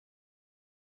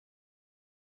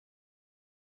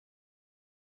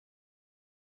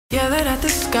Yelling at the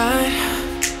sky,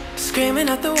 screaming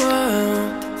at the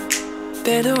world.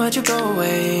 Better watch you go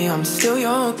away, I'm still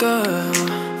your girl.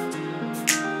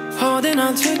 Holding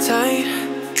on too tight,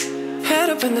 head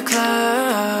up in the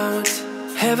clouds.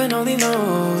 Heaven only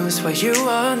knows where you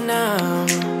are now.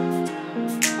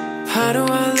 How do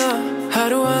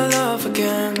I love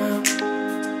again?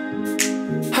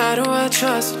 How do I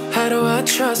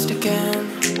trust again?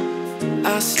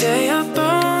 I'll stay up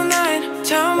all night,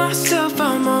 tell myself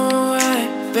I'm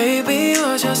alright. Baby,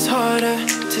 you're just harder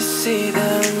to see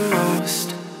than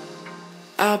most.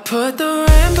 I'll put the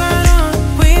rainbow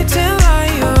on, wait till I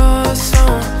hear your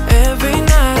song. Every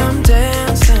night I'm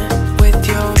dancing with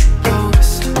your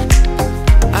ghost.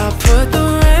 I'll put the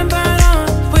rainbow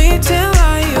on, wait till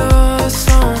I hear your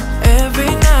song.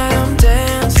 Every night I'm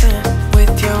dancing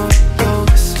with your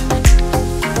ghost.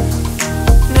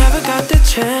 Never got the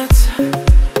chance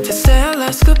to say our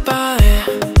last goodbye.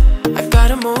 I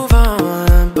gotta move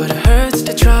on, but it hurts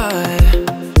to try.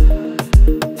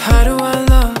 How do I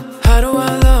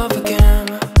love again?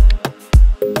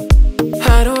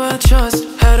 How do I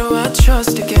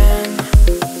trust again?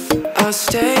 I'll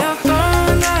stay up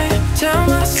all night, tell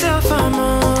myself I'm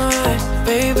alright.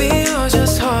 Baby, you're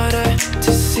just harder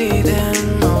to see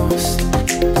than most.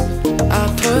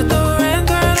 I'll put the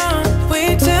record on,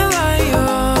 wait till I hear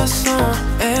your song.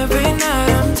 Every night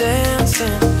I'm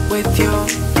dancing with your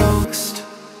ghost.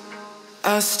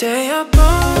 I'll stay up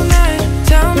all night,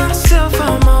 tell myself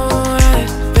I'm alright.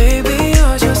 Baby,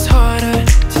 you're just harder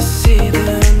to see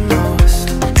than most.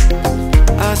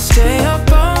 I'll stay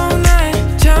up all night,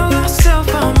 tell myself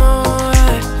I'm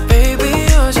alright. Baby,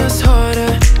 you're just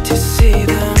harder to see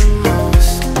than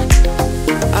most.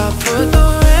 I'll put the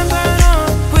rainbow on,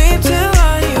 wait till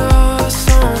I hear your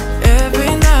song.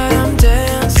 Every night I'm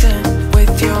dancing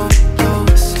with your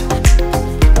ghost.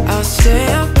 I'll stay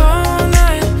up all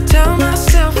night, tell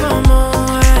myself I'm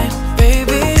alright.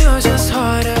 Baby, you're just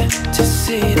harder to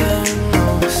see than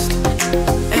most.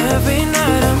 Every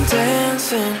night I'm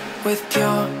dancing with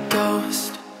your ghost.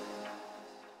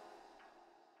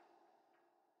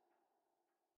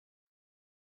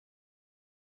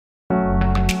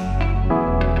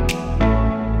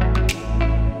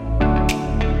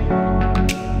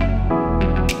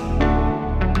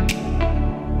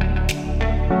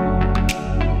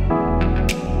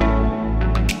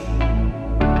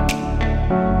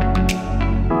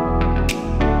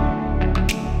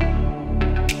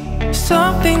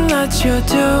 Something that you're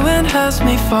doing has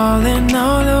me falling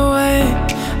all the way.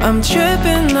 I'm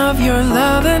tripping off your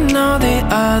love and all the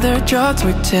other drugs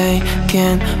we're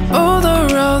taking.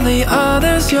 Over all the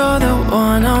others, you're the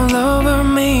one all over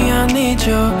me. I need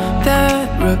your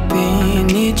therapy,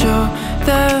 need your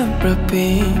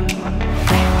therapy.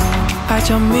 I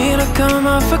don't mean to come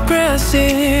off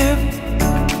aggressive.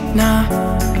 Nah,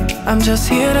 I'm just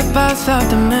here to pass out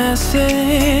the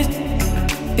message.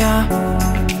 Yeah,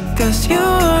 'cause you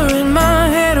were in my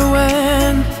head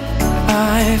when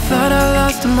I thought I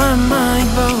lost my mind.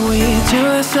 But we do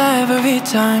this every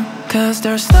time. 'Cause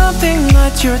there's something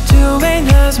that you're doing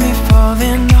has me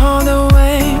falling all the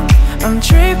way. I'm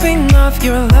tripping off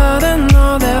your love and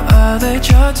all the other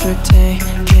drugs we're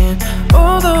taking.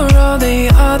 Over all the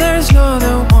others, you're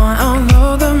the one all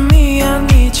over me. I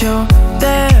need your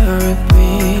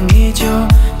therapy, need your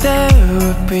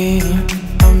therapy.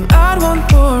 I'm at one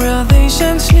for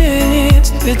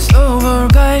relationships, it's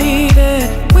overrated.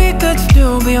 We could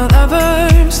still be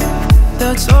lovers,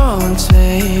 that's all I'm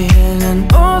saying. And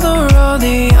over all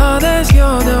the others,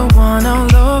 you're the one all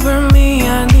over me.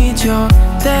 I need your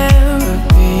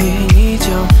therapy, need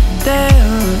your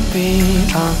therapy.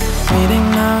 I'm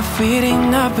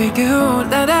feeding up with you,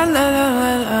 la la la la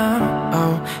la.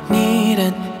 Oh,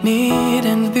 needing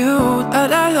you, la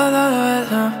la la la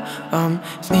la.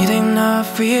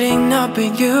 Feeding up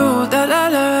with you, la la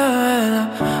la la.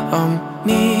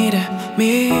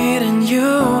 Meeting you,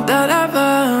 la la la.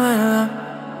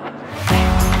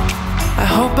 I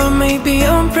hope I may be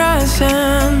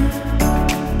present,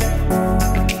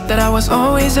 that I was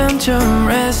always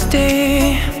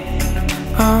interested.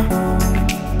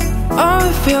 All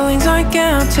the feelings I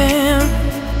counting.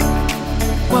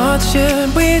 What should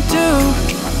we do?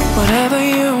 Whatever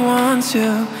you want to.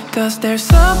 'Cause there's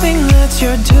something that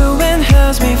you're doing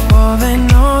has me falling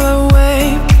all the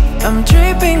way. I'm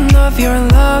tripping off your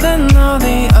love and all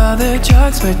the other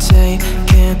drugs we're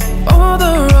taking.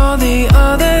 Over all the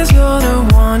others, you're the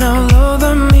one all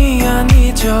over me. I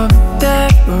need your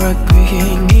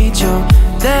therapy, need your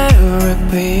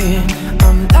therapy.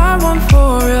 I'm not one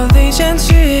for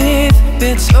relationships,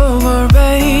 it's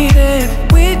overrated.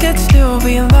 We could still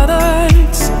be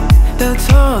lovers, that's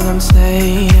all I'm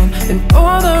saying. And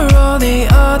over all the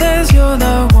others, you're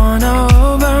the one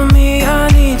over me. I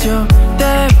need your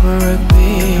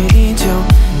therapy, need your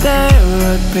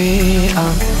therapy.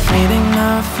 I'm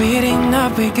feeding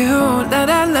up with you. La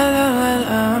la la la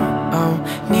la. Oh,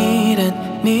 needing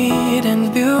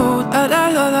you. La la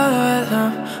la la la.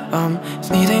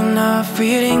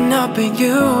 Feeding up with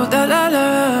you. La la la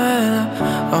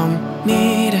la.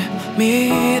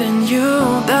 Needing you.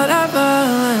 La la la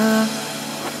la.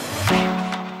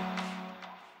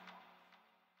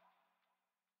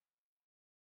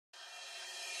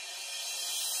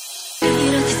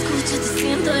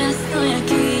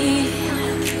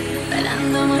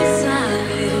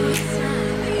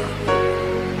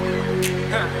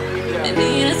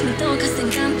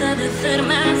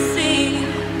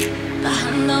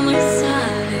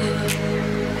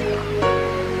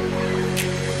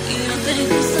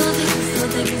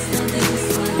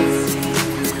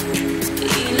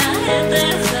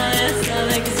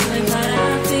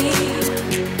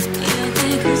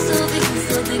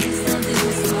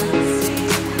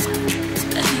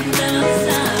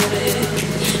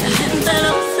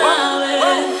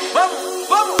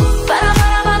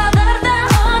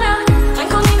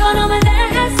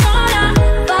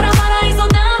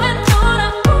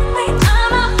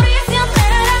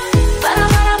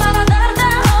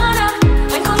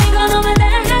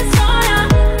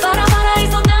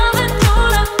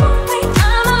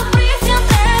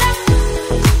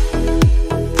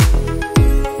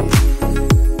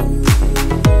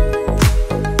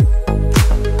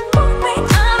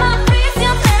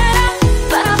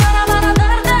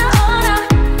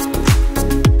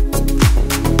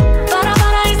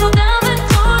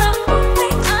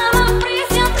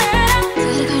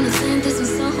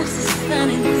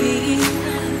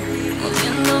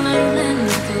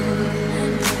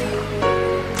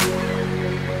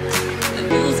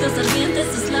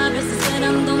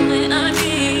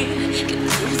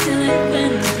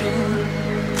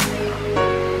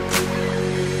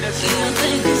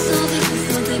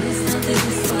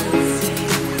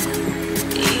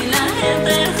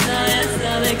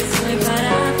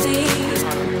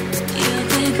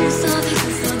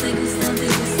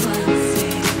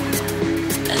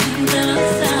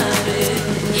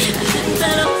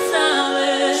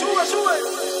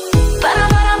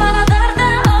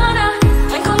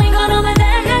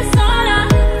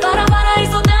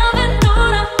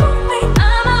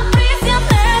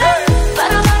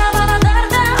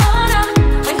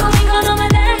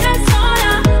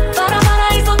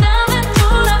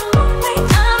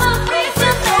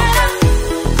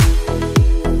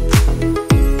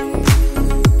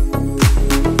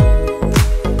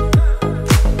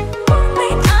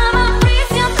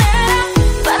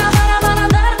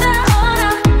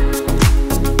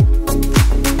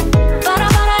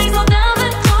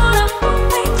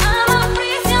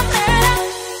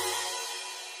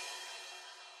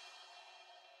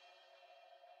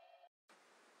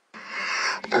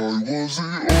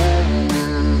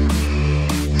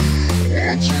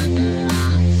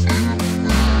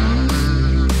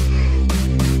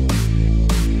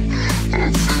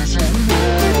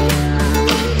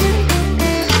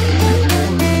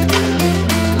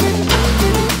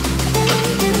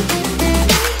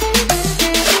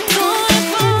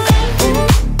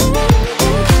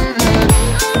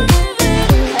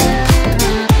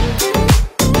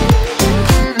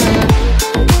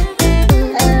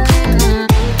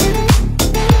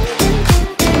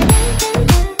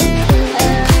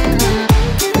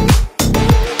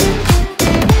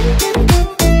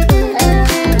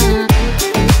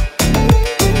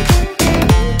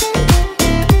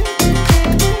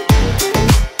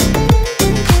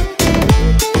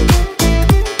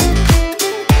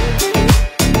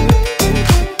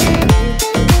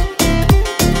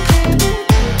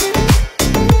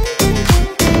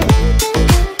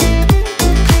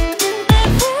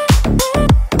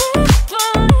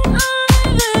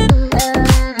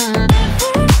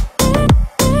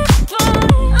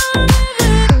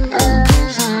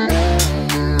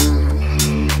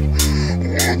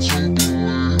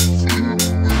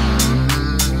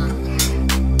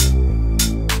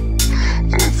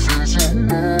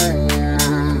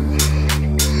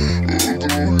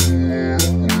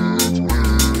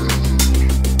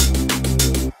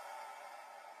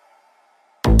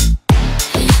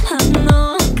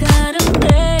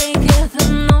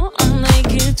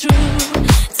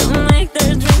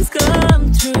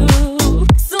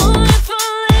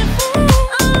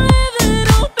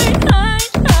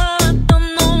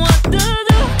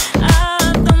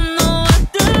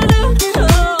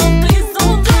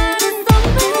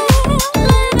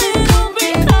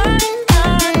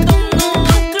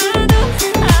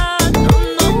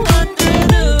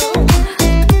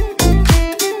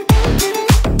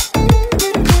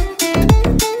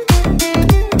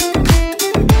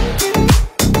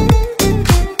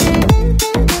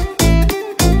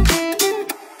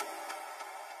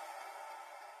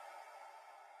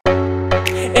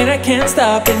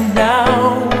 stop it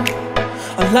now.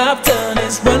 All I've done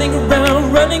is running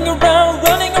around, running around,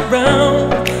 running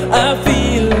around. I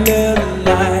feel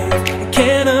alive, I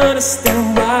can't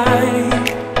understand why.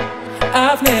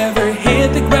 I've never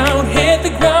hit the ground, hit the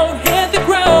ground, hit the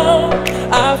ground.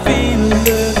 I feel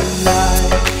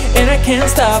alive, and I can't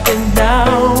stop it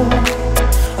now.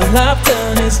 All I've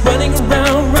done is running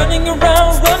around, running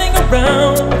around, running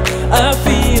around. I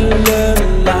feel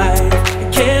alive, I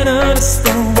can't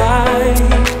understand why.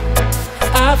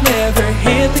 I've never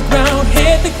hit the ground,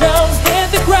 hit the ground,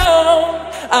 hit the ground.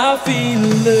 I feel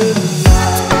alive.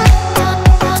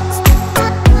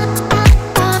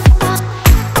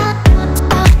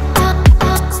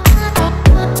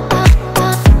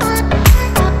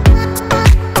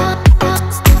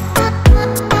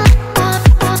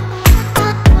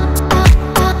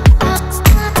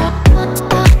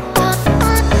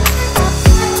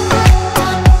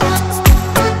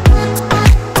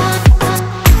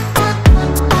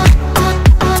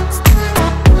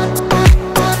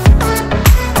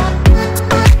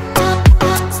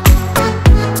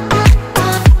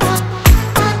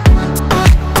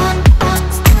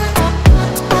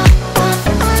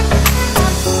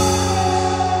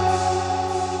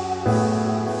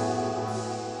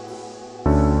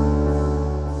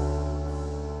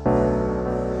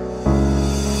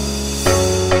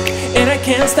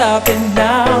 Can't stop it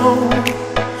now.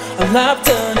 All I've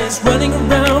done is running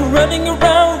around, running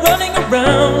around, running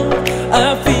around.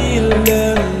 I feel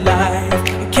alive,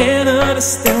 I can't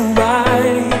understand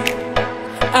why.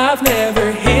 I've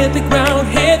never hit the ground,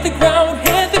 hit the ground,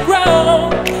 hit the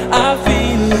ground. I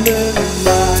feel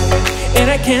alive,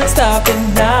 and I can't stop it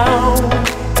now.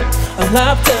 All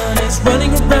I've done is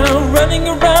running around, running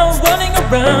around, running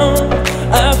around.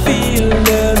 I feel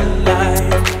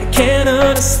alive, I can't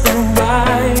understand why.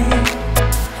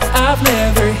 I've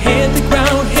never hit the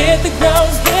ground, hit the ground,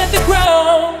 hit the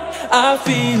ground. I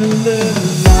feel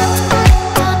alive.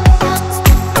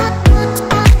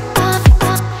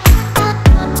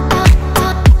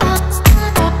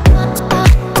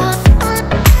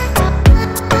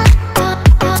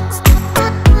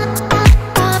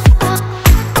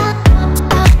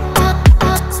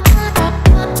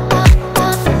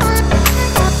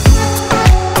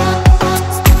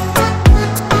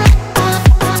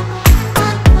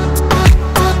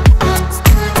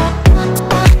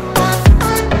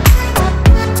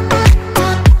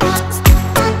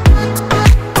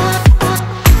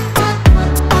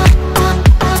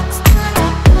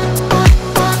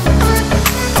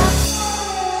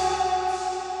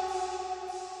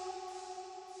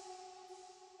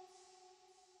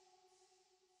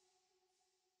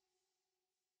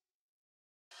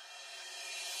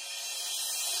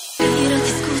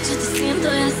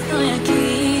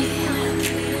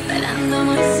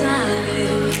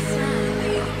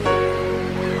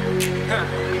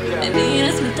 Me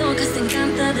miras, me tocas, te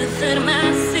encanta de verme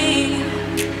así,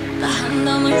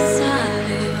 bajando muy